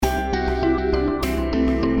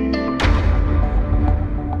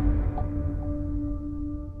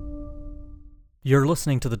You're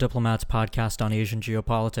listening to the Diplomats podcast on Asian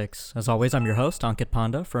geopolitics. As always, I'm your host, Ankit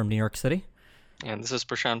Panda from New York City. And this is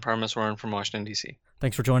Prashant Parmeswaran from Washington, D.C.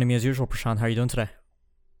 Thanks for joining me as usual, Prashant. How are you doing today?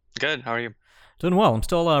 Good. How are you? Doing well. I'm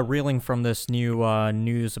still reeling from this new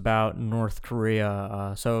news about North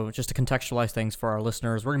Korea. So just to contextualize things for our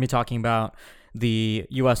listeners, we're going to be talking about the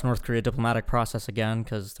U.S.-North Korea diplomatic process again,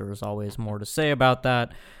 because there's always more to say about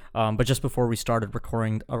that. But just before we started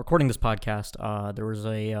recording this podcast, there was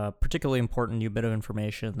a particularly important new bit of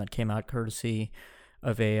information that came out courtesy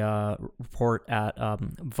of a report at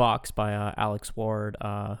Vox by Alex Ward,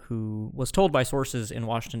 who was told by sources in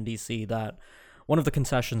Washington, D.C. that one of the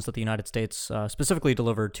concessions that the United States specifically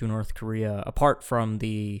delivered to North Korea, apart from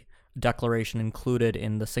the declaration included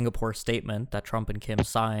in the Singapore statement that Trump and Kim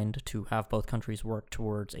signed to have both countries work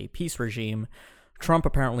towards a peace regime, Trump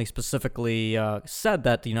apparently specifically said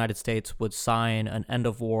that the United States would sign an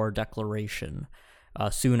end-of-war declaration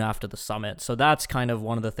soon after the summit. So that's kind of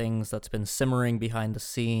one of the things that's been simmering behind the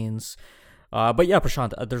scenes. But yeah,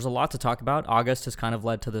 Prashant, there's a lot to talk about. August has kind of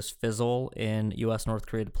led to this fizzle in U.S.-North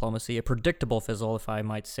Korea diplomacy, a predictable fizzle, if I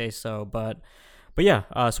might say so. But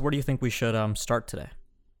yeah, so where do you think we should start today?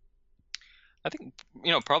 I think,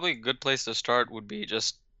 probably a good place to start would be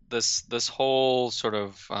just this whole sort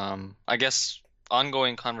of,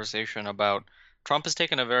 ongoing conversation about Trump has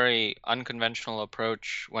taken a very unconventional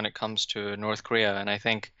approach when it comes to North Korea. And I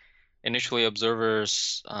think initially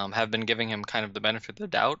observers have been giving him kind of the benefit of the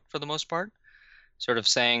doubt for the most part, sort of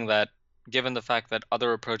saying that given the fact that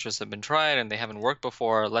other approaches have been tried and they haven't worked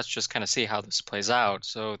before, let's just kind of see how this plays out.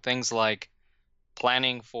 So things like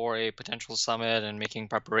planning for a potential summit and making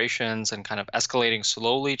preparations and kind of escalating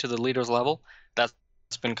slowly to the leaders level, that's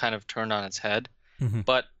been kind of turned on its head. Mm-hmm.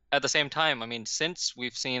 But at the same time, I mean, since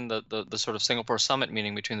we've seen the sort of Singapore summit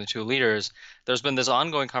meeting between the two leaders, there's been this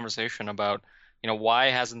ongoing conversation about, why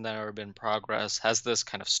hasn't there been progress? Has this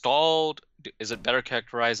kind of stalled? Is it better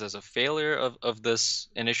characterized as a failure of this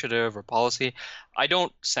initiative or policy? I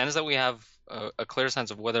don't sense that we have a clear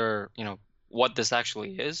sense of whether, what this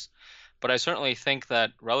actually is. But I certainly think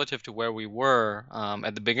that relative to where we were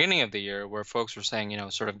at the beginning of the year, where folks were saying,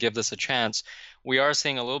 sort of give this a chance, we are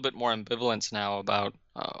seeing a little bit more ambivalence now about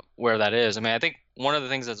where that is. I mean, I think one of the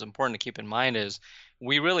things that's important to keep in mind is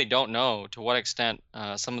we really don't know to what extent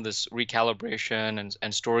some of this recalibration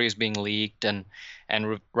and stories being leaked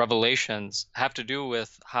and revelations have to do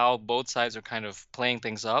with how both sides are kind of playing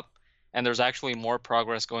things up and there's actually more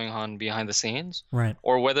progress going on behind the scenes, Right.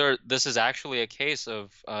 or whether this is actually a case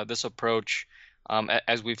of this approach,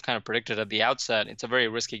 as we've kind of predicted at the outset, it's a very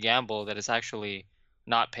risky gamble that is actually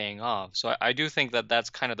not paying off. So I do think that that's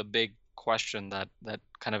kind of the big question that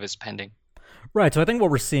kind of is pending. Right. So I think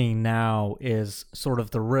what we're seeing now is sort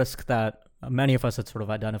of the risk that many of us had sort of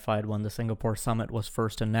identified when the Singapore summit was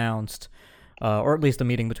first announced, or at least the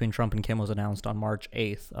meeting between Trump and Kim was announced on March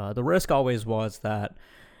 8th. The risk always was that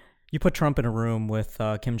you put Trump in a room with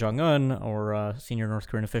Kim Jong-un or a senior North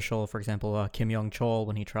Korean official, for example, Kim Yong-chol,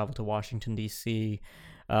 when he traveled to Washington, D.C.,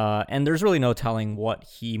 and there's really no telling what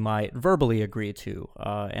he might verbally agree to.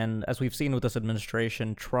 And as we've seen with this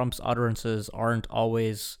administration, Trump's utterances aren't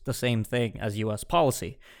always the same thing as U.S.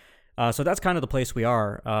 policy. So that's kind of the place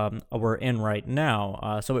we're in right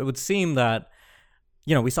now. So it would seem that,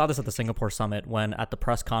 we saw this at the Singapore summit when at the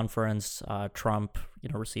press conference, Trump,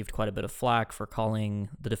 received quite a bit of flack for calling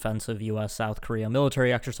the defensive U.S.-South Korea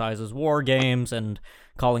military exercises war games and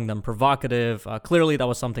calling them provocative. Clearly, that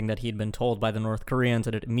was something that he'd been told by the North Koreans,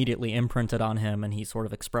 and it immediately imprinted on him, and he sort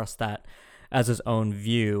of expressed that as his own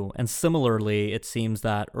view. And similarly, it seems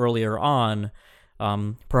that earlier on,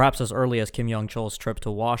 perhaps as early as Kim Yong-chol's trip to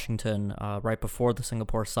Washington right before the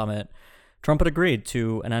Singapore summit, Trump had agreed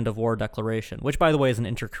to an end-of-war declaration, which, by the way, is an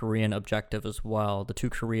inter-Korean objective as well. The two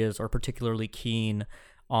Koreas are particularly keen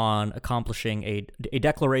on accomplishing a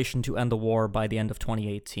declaration to end the war by the end of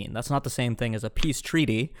 2018. That's not the same thing as a peace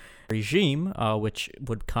treaty regime, which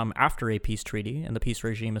would come after a peace treaty, and the peace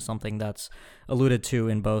regime is something that's alluded to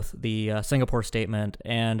in both the Singapore statement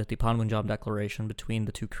and the Panmunjom Declaration between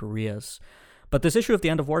the two Koreas. But this issue of the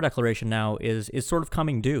end-of-war declaration now is sort of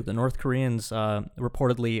coming due. The North Koreans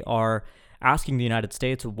reportedly are asking the United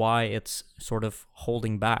States why it's sort of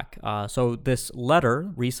holding back. So this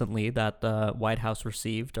letter recently that the White House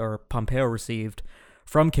received, or Pompeo received,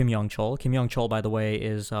 from Kim Yong-chol. Kim Yong-chol, by the way,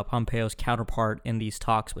 is Pompeo's counterpart in these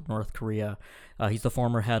talks with North Korea. He's the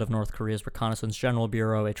former head of North Korea's Reconnaissance General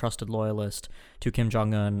Bureau, a trusted loyalist to Kim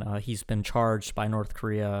Jong-un. He's been charged by North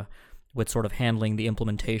Korea with sort of handling the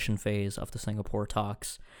implementation phase of the Singapore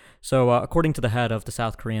talks. So according to the head of the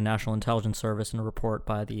South Korean National Intelligence Service in a report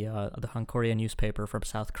by the Hangkorea newspaper from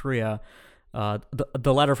South Korea,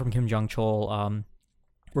 the letter from Kim Jong Chol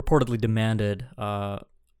reportedly demanded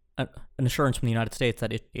an assurance from the United States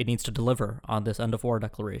that it needs to deliver on this end of war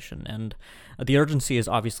declaration. And the urgency is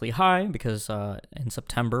obviously high because in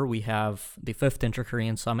September we have the 5th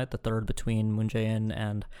Inter-Korean Summit, the third between Moon Jae-in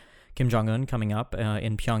and Kim Jong-un, coming up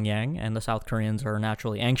in Pyongyang, and the South Koreans are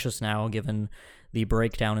naturally anxious now given the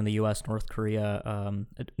breakdown in the U.S.-North Korea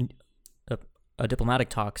diplomatic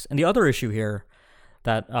talks. And the other issue here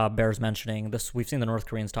that bears mentioning, this we've seen the North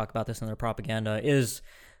Koreans talk about this in their propaganda, is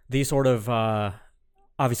the sort of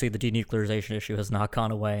obviously the denuclearization issue has not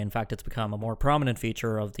gone away. In fact, it's become a more prominent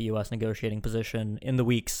feature of the U.S. negotiating position in the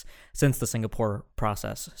weeks since the Singapore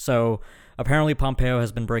process. So apparently Pompeo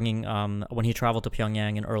has been bringing, when he traveled to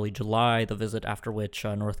Pyongyang in early July, the visit after which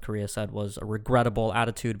North Korea said was a regrettable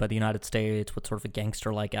attitude by the United States with sort of a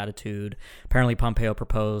gangster-like attitude. Apparently Pompeo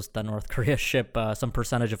proposed that North Korea ship some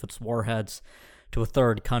percentage of its warheads to a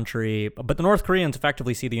third country. But the North Koreans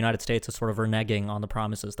effectively see the United States as sort of reneging on the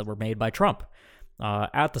promises that were made by Trump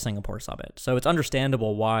at the Singapore summit. So it's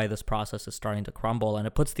understandable why this process is starting to crumble, and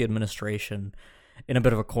it puts the administration in a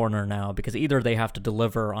bit of a corner now, because either they have to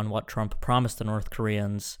deliver on what Trump promised the North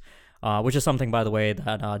Koreans, which is something, by the way,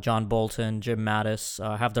 that John Bolton, Jim Mattis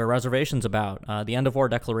have their reservations about. The end of war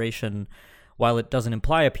declaration, while it doesn't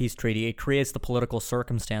imply a peace treaty, it creates the political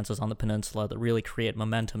circumstances on the peninsula that really create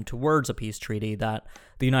momentum towards a peace treaty that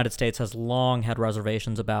the United States has long had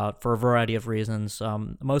reservations about for a variety of reasons,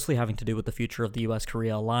 mostly having to do with the future of the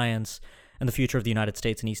U.S.-Korea alliance and the future of the United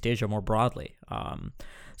States and East Asia more broadly.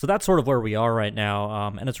 So that's sort of where we are right now,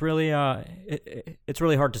 and it's really it's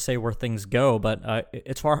really hard to say where things go, but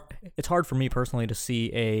it's hard for me personally to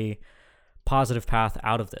see a positive path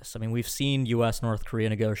out of this. I mean, we've seen U.S.-North Korea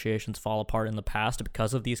negotiations fall apart in the past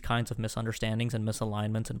because of these kinds of misunderstandings and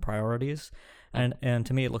misalignments and priorities, and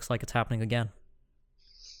to me it looks like it's happening again.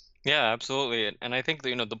 Yeah, absolutely. And I think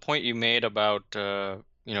that, the point you made about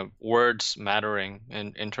words mattering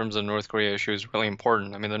in terms of North Korea issue is really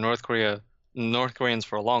important. I mean, the North Koreans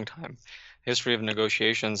for a long time, history of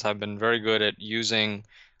negotiations, have been very good at using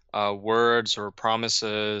words or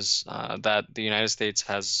promises that the United States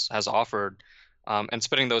has offered, and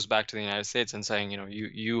spitting those back to the United States and saying,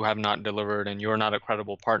 you have not delivered and you're not a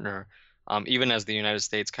credible partner, even as the United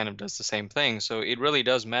States kind of does the same thing. So it really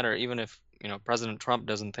does matter, even if President Trump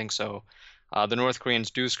doesn't think so. The North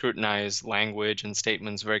Koreans do scrutinize language and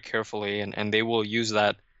statements very carefully, and they will use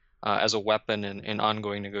that as a weapon in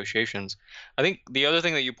ongoing negotiations. I think the other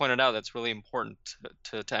thing that you pointed out that's really important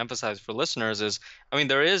to emphasize for listeners is, I mean,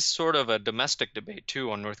 there is sort of a domestic debate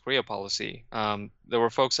too on North Korea policy. There were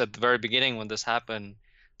folks at the very beginning when this happened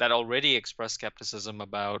that already expressed skepticism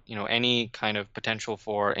about, any kind of potential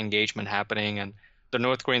for engagement happening, and the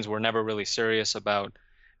North Koreans were never really serious about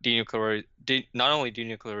not only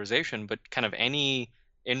denuclearization, but kind of any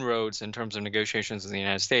inroads in terms of negotiations in the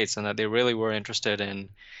United States, and that they really were interested in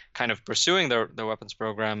kind of pursuing their weapons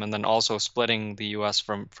program and then also splitting the U.S.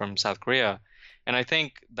 from South Korea. And I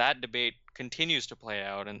think that debate continues to play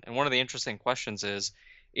out. And one of the interesting questions is,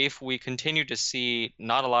 if we continue to see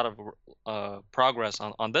not a lot of progress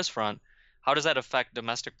on this front, how does that affect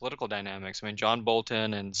domestic political dynamics? I mean, John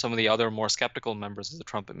Bolton and some of the other more skeptical members of the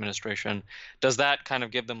Trump administration, does that kind of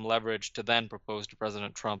give them leverage to then propose to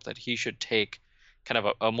President Trump that he should take kind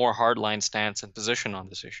of a more hardline stance and position on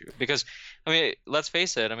this issue? Because, I mean, let's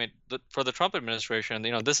face it, I mean, for the Trump administration,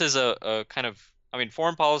 this is a kind of, I mean,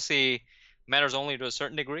 foreign policy matters only to a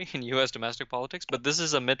certain degree in U.S. domestic politics, but this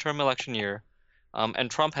is a midterm election year,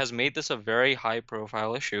 and Trump has made this a very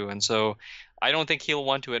high-profile issue. And so I don't think he'll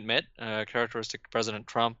want to admit, characteristic of President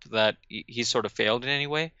Trump, that he's sort of failed in any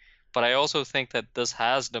way. But I also think that this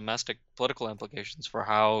has domestic political implications for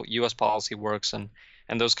how U.S. policy works and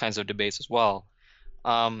those kinds of debates as well.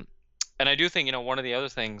 And I do think, one of the other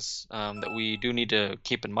things that we do need to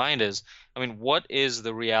keep in mind is, I mean, what is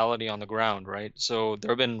the reality on the ground, right? So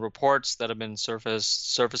there have been reports that have been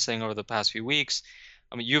surfacing over the past few weeks.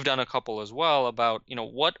 I mean, you've done a couple as well about,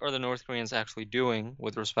 what are the North Koreans actually doing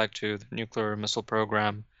with respect to the nuclear missile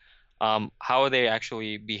program? How are they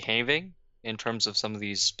actually behaving in terms of some of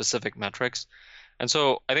these specific metrics? And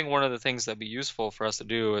so I think one of the things that'd be useful for us to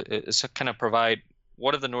do is to kind of provide,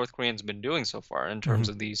 what have the North Koreans been doing so far in terms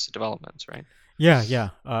of these developments, right? Yeah.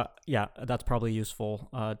 That's probably useful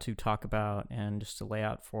to talk about and just to lay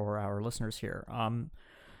out for our listeners here.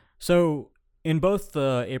 So in both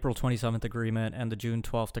the April 27th agreement and the June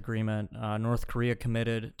 12th agreement, North Korea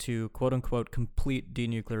committed to quote-unquote complete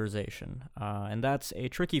denuclearization. And that's a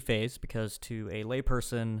tricky phase because to a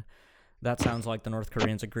layperson, that sounds like the North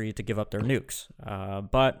Koreans agreed to give up their nukes.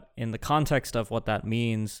 But in the context of what that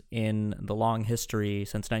means in the long history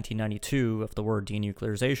since 1992 of the word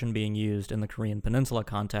denuclearization being used in the Korean Peninsula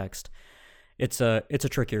context, it's a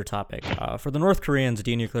trickier topic. For the North Koreans,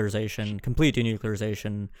 denuclearization, complete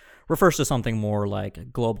denuclearization, refers to something more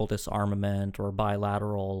like global disarmament or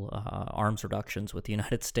bilateral arms reductions with the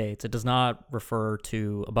United States. It does not refer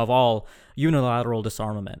to, above all, unilateral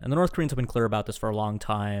disarmament. And the North Koreans have been clear about this for a long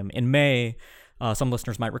time. In May, some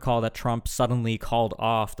listeners might recall that Trump suddenly called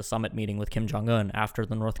off the summit meeting with Kim Jong-un after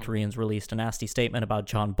the North Koreans released a nasty statement about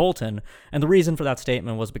John Bolton. And the reason for that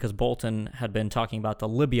statement was because Bolton had been talking about the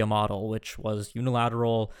Libya model, which was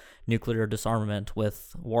unilateral nuclear disarmament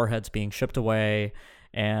with warheads being shipped away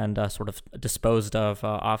and sort of disposed of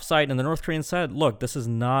off-site. And the North Koreans said, look, this is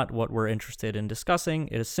not what we're interested in discussing.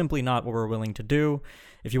 It is simply not what we're willing to do.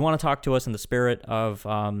 If you want to talk to us in the spirit of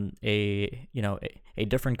a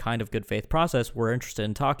different kind of good faith process, we're interested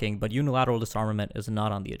in talking, but unilateral disarmament is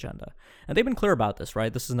not on the agenda. And they've been clear about this,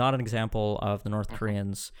 right? This is not an example of the North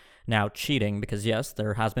Koreans now cheating, because yes,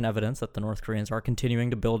 there has been evidence that the North Koreans are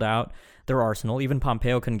continuing to build out their arsenal. Even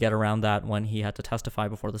Pompeo couldn't get around that when he had to testify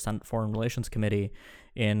before the Senate Foreign Relations Committee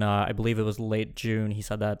in, I believe it was late June. He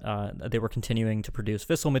said that they were continuing to produce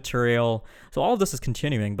fissile material. So all of this is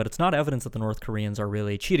continuing, but it's not evidence that the North Koreans are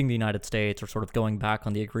really cheating the United States or sort of going back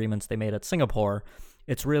on the agreements they made at Singapore.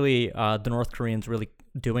 It's really the North Koreans really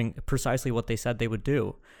doing precisely what they said they would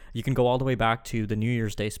do. You can go all the way back to the New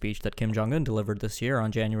Year's Day speech that Kim Jong-un delivered this year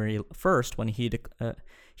on January 1st when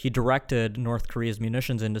he directed North Korea's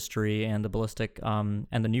munitions industry and the ballistic and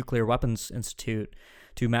the Nuclear Weapons Institute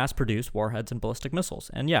to mass produce warheads and ballistic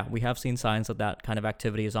missiles. And yeah, we have seen signs that that kind of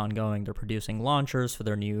activity is ongoing. They're producing launchers for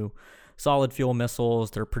their new solid fuel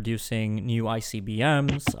missiles. They're producing new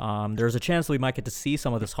ICBMs. There's a chance that we might get to see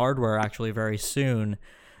some of this hardware actually very soon.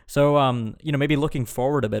 So, maybe looking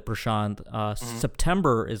forward a bit, Prashant,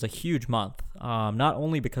 September is a huge month, not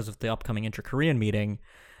only because of the upcoming inter-Korean meeting,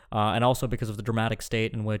 and also because of the dramatic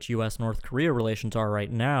state in which U.S.-North Korea relations are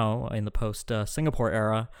right now in the post-Singapore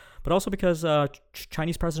era, but also because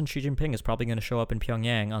Chinese President Xi Jinping is probably going to show up in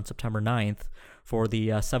Pyongyang on September 9th for the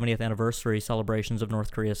 70th anniversary celebrations of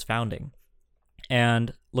North Korea's founding.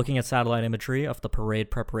 And looking at satellite imagery of the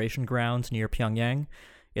parade preparation grounds near Pyongyang,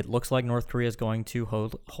 it looks like North Korea is going to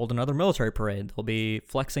hold another military parade. They'll be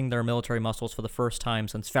flexing their military muscles for the first time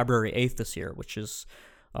since February 8th this year, which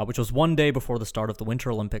was one day before the start of the Winter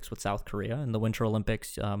Olympics with South Korea. And the Winter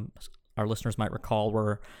Olympics, our listeners might recall,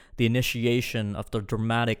 were the initiation of the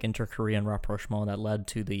dramatic inter-Korean rapprochement that led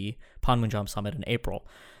to the Panmunjom summit in April.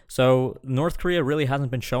 So North Korea really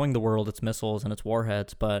hasn't been showing the world its missiles and its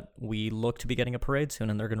warheads, but we look to be getting a parade soon,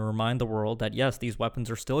 and they're going to remind the world that, yes, these weapons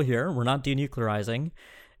are still here. We're not denuclearizing.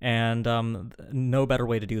 And no better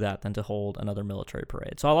way to do that than to hold another military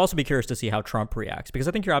parade. So I'll also be curious to see how Trump reacts, because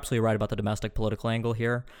I think you're absolutely right about the domestic political angle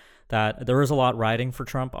here, that there is a lot riding for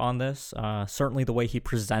Trump on this. Certainly the way he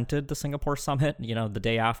presented the Singapore summit, the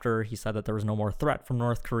day after he said that there was no more threat from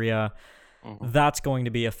North Korea, that's going to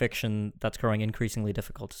be a fiction that's growing increasingly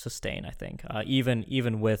difficult to sustain, I think.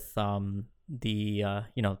 Even with the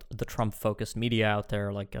Trump-focused media out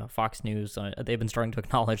there like Fox News, they've been starting to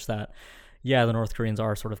acknowledge that yeah, the North Koreans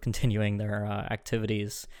are sort of continuing their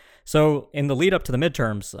activities. So in the lead up to the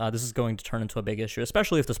midterms, this is going to turn into a big issue,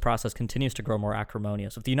 especially if this process continues to grow more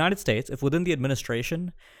acrimonious. If the United States, if within the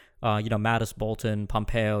administration, Mattis, Bolton,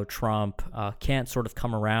 Pompeo, Trump can't sort of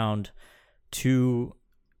come around to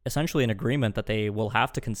essentially an agreement that they will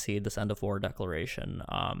have to concede this end of war declaration,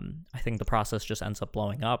 I think the process just ends up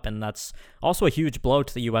blowing up. And that's also a huge blow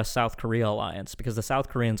to the U.S.-South Korea alliance, because the South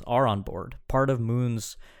Koreans are on board. Part of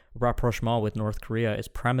Moon's rapprochement with North Korea is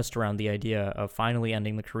premised around the idea of finally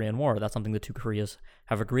ending the Korean War. That's something the two Koreas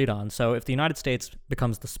have agreed on. So if the United States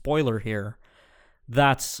becomes the spoiler here,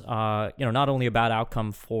 that's not only a bad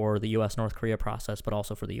outcome for the U.S.-North Korea process, but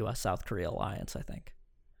also for the U.S.-South Korea alliance, I think.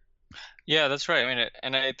 Yeah, that's right. I mean,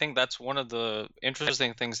 and I think that's one of the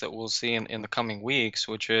interesting things that we'll see in the coming weeks,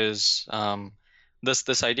 which is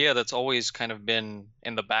this idea that's always kind of been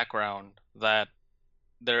in the background, that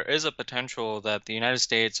there is a potential that the United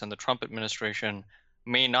States and the Trump administration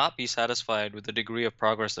may not be satisfied with the degree of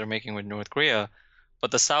progress they're making with North Korea,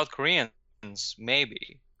 but the South Koreans may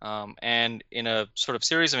be. And in a sort of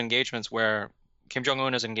series of engagements where Kim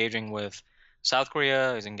Jong-un is engaging with South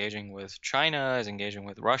Korea, is engaging with China, is engaging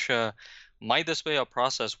with Russia, might this be a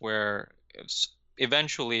process where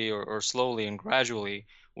eventually or slowly and gradually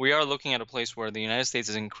we are looking at a place where the United States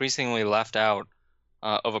is increasingly left out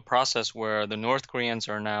of a process where the North Koreans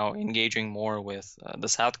are now engaging more with the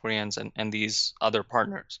South Koreans and these other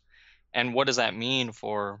partners. And what does that mean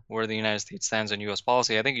for where the United States stands in U.S.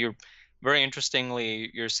 policy? I think very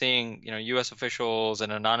interestingly, you're seeing, U.S. officials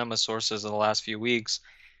and anonymous sources in the last few weeks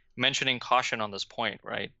mentioning caution on this point,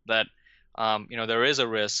 right? That there is a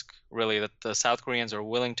risk, really, that the South Koreans are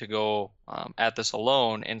willing to go at this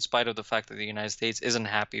alone, in spite of the fact that the United States isn't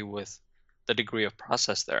happy with the degree of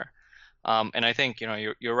process there. And I think,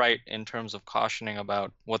 you're right in terms of cautioning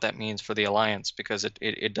about what that means for the alliance, because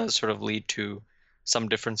it does sort of lead to some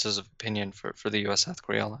differences of opinion for the U.S.-South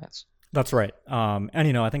Korea alliance. That's right.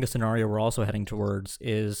 And, I think a scenario we're also heading towards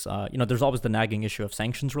is, there's always the nagging issue of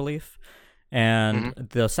sanctions relief. And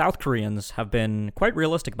the South Koreans have been quite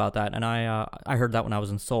realistic about that. And I heard that when I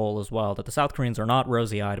was in Seoul as well, that the South Koreans are not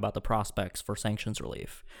rosy-eyed about the prospects for sanctions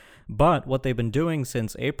relief. But what they've been doing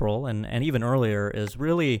since April and even earlier is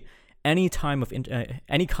really any kind of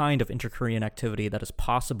inter-Korean activity that is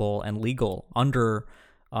possible and legal under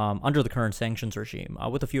the current sanctions regime,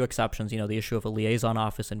 with a few exceptions. The issue of a liaison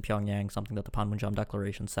office in Pyongyang, something that the Panmunjom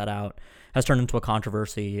Declaration set out, has turned into a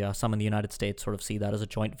controversy. Some in the United States sort of see that as a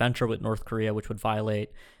joint venture with North Korea, which would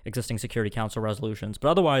violate existing Security Council resolutions. But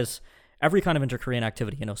otherwise, every kind of inter-Korean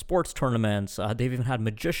activity, sports tournaments, they've even had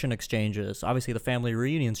magician exchanges. Obviously, the family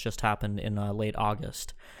reunions just happened in late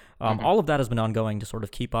August. All of that has been ongoing to sort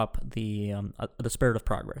of keep up the spirit of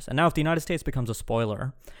progress. And now if the United States becomes a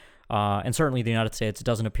spoiler, and certainly the United States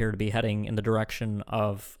doesn't appear to be heading in the direction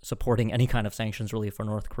of supporting any kind of sanctions relief for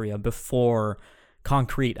North Korea before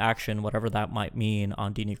concrete action, whatever that might mean,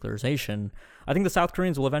 on denuclearization, I think the South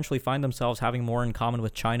Koreans will eventually find themselves having more in common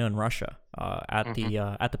with China and Russia at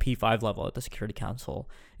the P5 level at the Security Council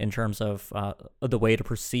in terms of the way to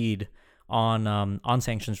proceed on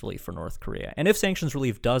sanctions relief for North Korea. And if sanctions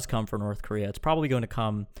relief does come for North Korea, it's probably going to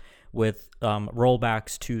come with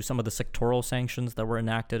rollbacks to some of the sectoral sanctions that were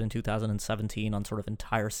enacted in 2017 on sort of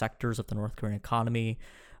entire sectors of the North Korean economy.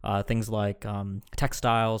 Things like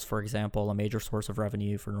textiles, for example, a major source of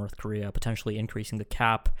revenue for North Korea, potentially increasing the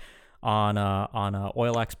cap on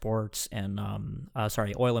oil exports and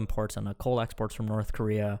oil imports and coal exports from North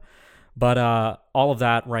Korea. But all of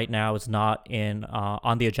that right now is not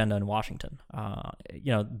on the agenda in Washington.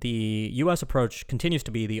 The U.S. approach continues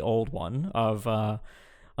to be the old one of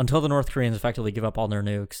until the North Koreans effectively give up all their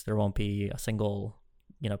nukes, there won't be a single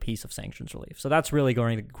piece of sanctions relief. So that's really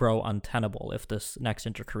going to grow untenable if this next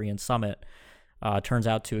inter-Korean summit turns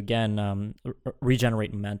out to, again,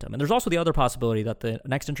 regenerate momentum. And there's also the other possibility that the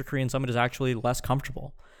next inter-Korean summit is actually less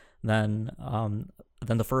comfortable than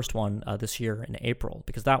the first one this year in April,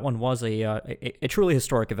 because that one was a truly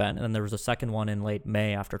historic event. And then there was a second one in late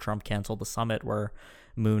May after Trump canceled the summit, where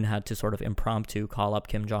Moon had to sort of impromptu call up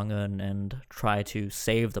Kim Jong-un and try to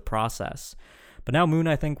save the process. But now Moon,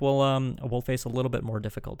 I think, will face a little bit more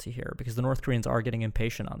difficulty here, because the North Koreans are getting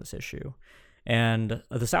impatient on this issue. And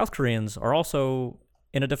the South Koreans are also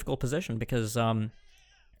in a difficult position because,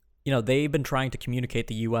 they've been trying to communicate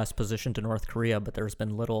the U.S. position to North Korea, but there's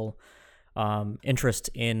been little interest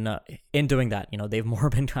in doing that. They've more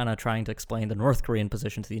been kind of trying to explain the North Korean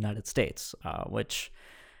position to the United States, which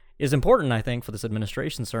is important, I think, for this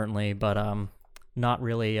administration, certainly, but not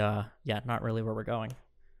really where we're going.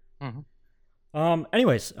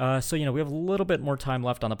 Anyways, so we have a little bit more time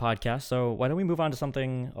left on the podcast, so why don't we move on to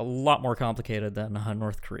something a lot more complicated than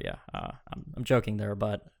North Korea? I'm joking there,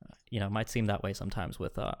 but it might seem that way sometimes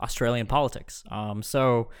with Australian politics.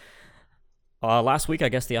 Last week, I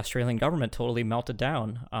guess the Australian government totally melted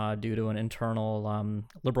down due to an internal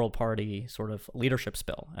Liberal Party sort of leadership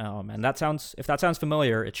spill. And if that sounds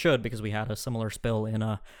familiar, it should, because we had a similar spill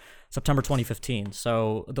in September 2015.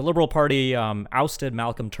 So the Liberal Party ousted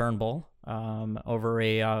Malcolm Turnbull over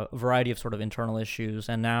a variety of sort of internal issues,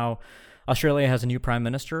 and now Australia has a new Prime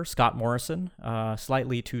Minister, Scott Morrison,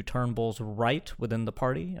 slightly to Turnbull's right within the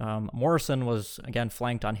party. Morrison was, again,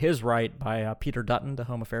 flanked on his right by Peter Dutton, the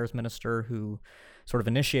Home Affairs Minister, who sort of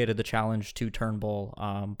initiated the challenge to Turnbull,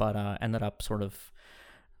 but ended up sort of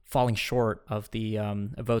falling short of the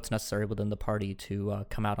votes necessary within the party to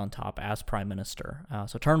come out on top as Prime Minister.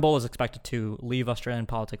 So Turnbull is expected to leave Australian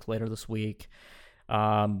politics later this week.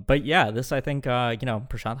 But yeah, this, I think,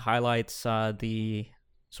 Prashant, highlights the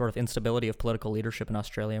sort of instability of political leadership in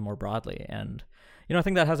Australia more broadly. And, I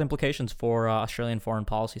think that has implications for Australian foreign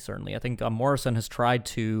policy, certainly. I think Morrison has tried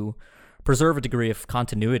to preserve a degree of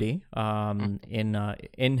continuity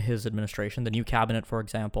in his administration. The new cabinet, for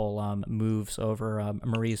example, moves over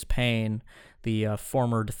Marise Payne, the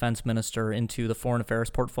former defense minister, into the foreign affairs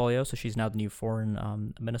portfolio. So she's now the new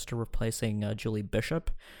foreign minister, replacing Julie Bishop.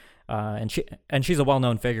 And she's a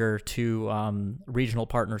well-known figure to regional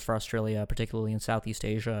partners for Australia, particularly in Southeast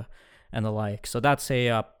Asia, and the like. So that's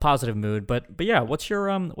a positive mood. But yeah, what's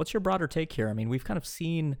your broader take here? I mean, we've kind of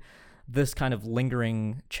seen this kind of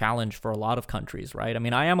lingering challenge for a lot of countries, right? I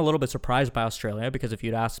mean, I am a little bit surprised by Australia because if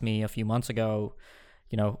you'd asked me a few months ago,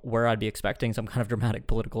 where I'd be expecting some kind of dramatic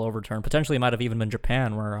political overturn, potentially it might have even been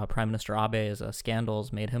Japan, where Prime Minister Abe's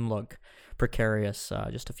scandals made him look precarious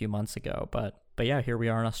just a few months ago. But yeah, here we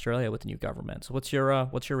are in Australia with the new government. So what's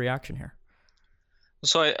your reaction here?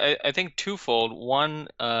 So I think twofold. One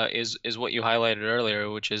is what you highlighted earlier,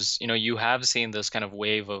 which is, you have seen this kind of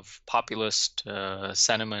wave of populist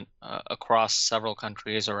sentiment across several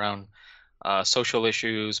countries around social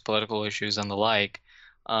issues, political issues, and the like.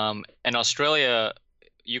 And Australia,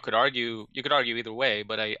 you could argue either way,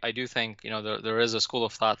 but I do think, there is a school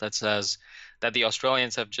of thought that says that the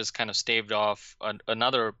Australians have just kind of staved off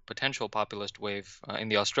another potential populist wave in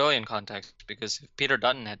the Australian context, because if Peter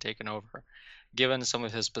Dutton had taken over, given some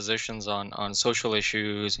of his positions on social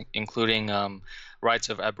issues, including rights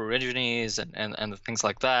of Aborigines and things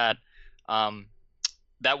like that, um,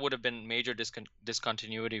 that would have been major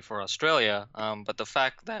discontinuity for Australia. But the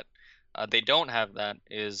fact that they don't have that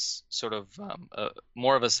is sort of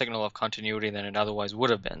more of a signal of continuity than it otherwise would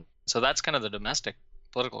have been. So that's kind of the domestic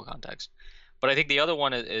political context. But I think the other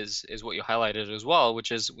one is what you highlighted as well,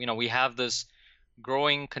 which is, we have this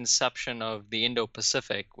growing conception of the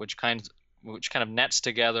Indo-Pacific, which kind of nets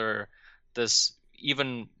together this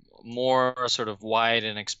even more sort of wide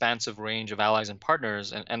and expansive range of allies and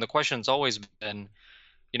partners. And the question's always been,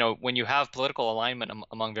 when you have political alignment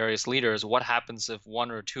among various leaders, what happens if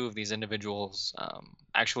one or two of these individuals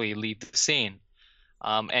actually lead the scene?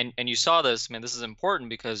 And you saw this. I mean, this is important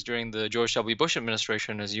because during the George W. Bush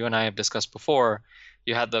administration, as you and I have discussed before,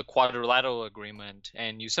 you had the Quadrilateral Agreement,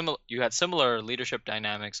 and you had similar leadership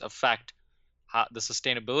dynamics affect the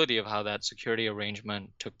sustainability of how that security arrangement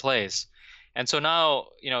took place. And so now,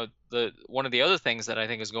 the one of the other things that I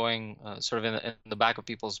think is going sort of in the back of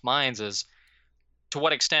people's minds is, to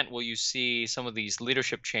what extent will you see some of these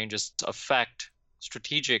leadership changes affect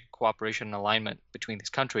strategic cooperation and alignment between these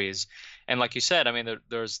countries? And like you said, I mean,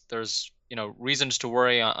 there's reasons to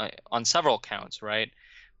worry on several counts, right?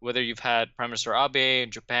 Whether you've had Prime Minister Abe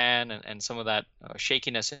in Japan and some of that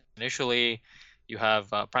shakiness initially, you have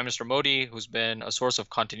Prime Minister Modi, who's been a source of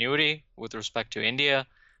continuity with respect to India,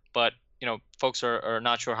 but folks are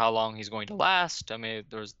not sure how long he's going to last. I mean,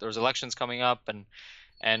 there's elections coming up, and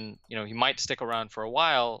he might stick around for a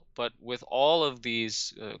while. But with all of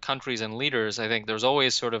these countries and leaders, I think there's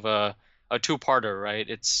always sort of a two-parter, right?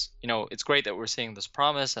 It's great that we're seeing this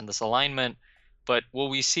promise and this alignment, but will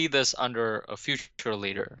we see this under a future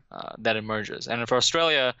leader that emerges? And for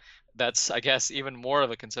Australia, that's, I guess, even more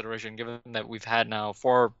of a consideration, given that we've had now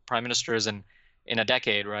 4 prime ministers in a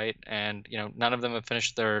decade, right? And none of them have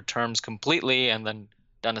finished their terms completely and then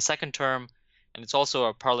done a second term. And it's also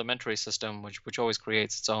a parliamentary system, which always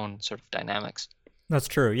creates its own sort of dynamics. That's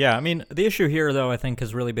true. Yeah, I mean, the issue here, though, I think,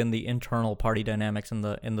 has really been the internal party dynamics in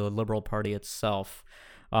the Liberal Party itself.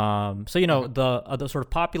 So the sort of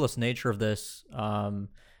populist nature of this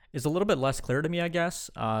is a little bit less clear to me, I guess.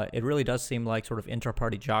 It really does seem like sort of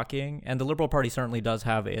inter-party jockeying, and the Liberal Party certainly does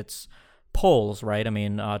have its polls, right? I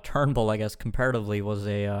mean, Turnbull, I guess, comparatively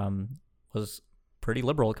was pretty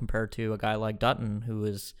liberal compared to a guy like Dutton, who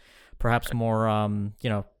is perhaps more,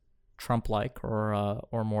 Trump-like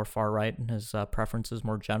or more far-right in his preferences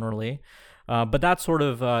more generally. But that sort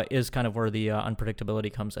of is kind of where the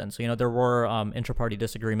unpredictability comes in. So, there were inter-party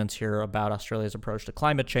disagreements here about Australia's approach to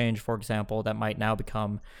climate change, for example, that might now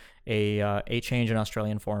become a change in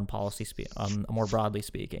Australian foreign policy, more broadly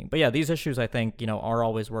speaking. But yeah, these issues, I think, are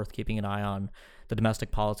always worth keeping an eye on, the domestic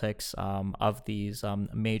politics of these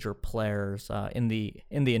major players in the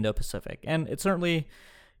Indo-Pacific. And it's certainly,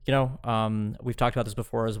 we've talked about this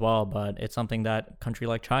before as well, but it's something that a country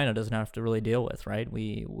like China doesn't have to really deal with, right?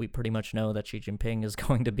 We pretty much know that Xi Jinping is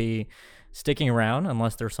going to be sticking around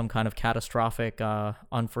unless there's some kind of catastrophic,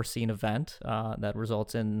 unforeseen event that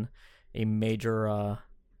results in a major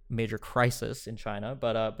crisis in China.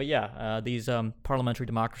 But yeah, these parliamentary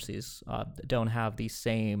democracies don't have the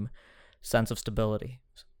same sense of stability.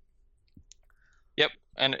 Yep,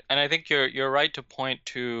 and I think you're right to point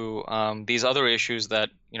to these other issues that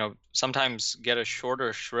sometimes get a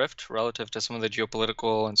shorter shrift relative to some of the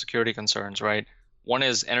geopolitical and security concerns, right? One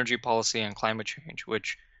is energy policy and climate change,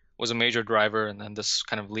 which was a major driver, and then this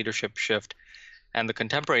kind of leadership shift and the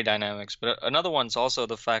contemporary dynamics. But another one's also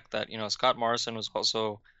the fact that Scott Morrison was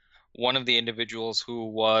also one of the individuals who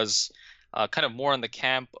was kind of more in the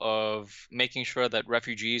camp of making sure that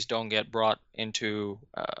refugees don't get brought into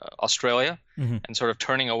Australia, Mm-hmm. and sort of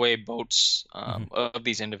turning away boats of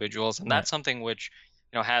these individuals. And Right. that's something which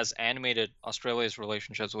has animated Australia's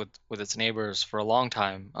relationships with its neighbors for a long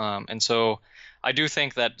time. And so I do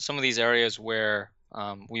think that some of these areas where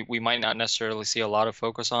we might not necessarily see a lot of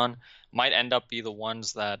focus on might end up be the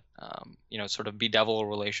ones that sort of bedevil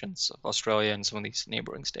relations of Australia and some of these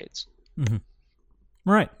neighboring states. Mm-hmm.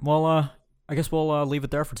 Right. Well, I guess we'll leave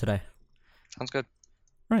it there for today. Sounds good.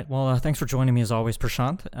 Right. Well, thanks for joining me as always,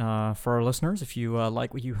 Prashant. For our listeners, if you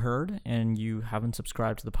like what you heard and you haven't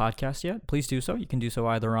subscribed to the podcast yet, please do so. You can do so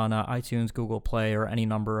either on iTunes, Google Play, or any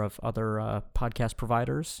number of other podcast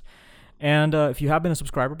providers. And if you have been a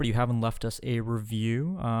subscriber but you haven't left us a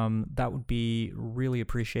review, that would be really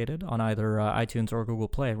appreciated on either iTunes or Google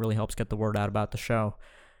Play. It really helps get the word out about the show.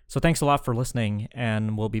 So thanks a lot for listening,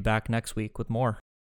 and we'll be back next week with more.